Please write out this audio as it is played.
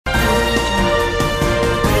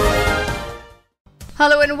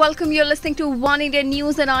Hello and welcome. You're listening to One India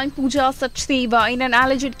News and I'm Pooja Sachdeva. In an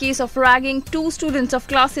alleged case of ragging, two students of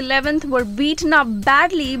class 11th were beaten up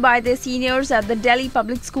badly by their seniors at the Delhi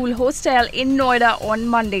Public School hostel in Noida on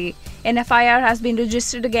Monday. An FIR has been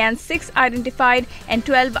registered against 6 identified and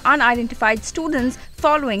 12 unidentified students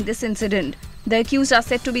following this incident. The accused are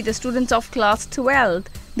said to be the students of class 12th.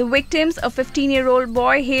 The victims, a 15-year-old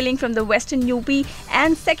boy hailing from the western UP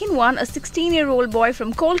and second one, a 16-year-old boy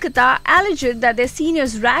from Kolkata, alleged that their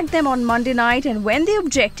seniors ragged them on Monday night and when they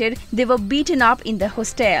objected, they were beaten up in the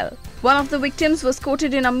hostel. One of the victims was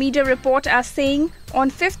quoted in a media report as saying, "On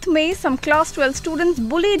 5th May, some class 12 students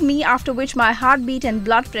bullied me, after which my heartbeat and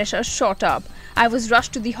blood pressure shot up. I was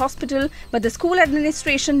rushed to the hospital, but the school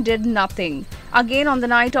administration did nothing." Again, on the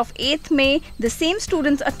night of 8th May, the same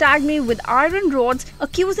students attacked me with iron rods,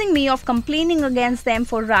 accusing me of complaining against them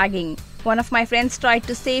for ragging. One of my friends tried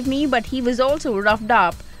to save me, but he was also roughed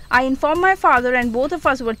up. I informed my father and both of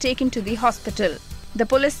us were taken to the hospital. The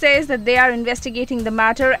police says that they are investigating the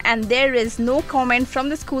matter and there is no comment from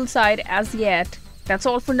the school side as yet. That's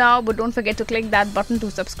all for now, but don't forget to click that button to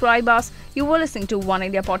subscribe us. You were listening to One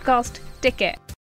India podcast. Take care.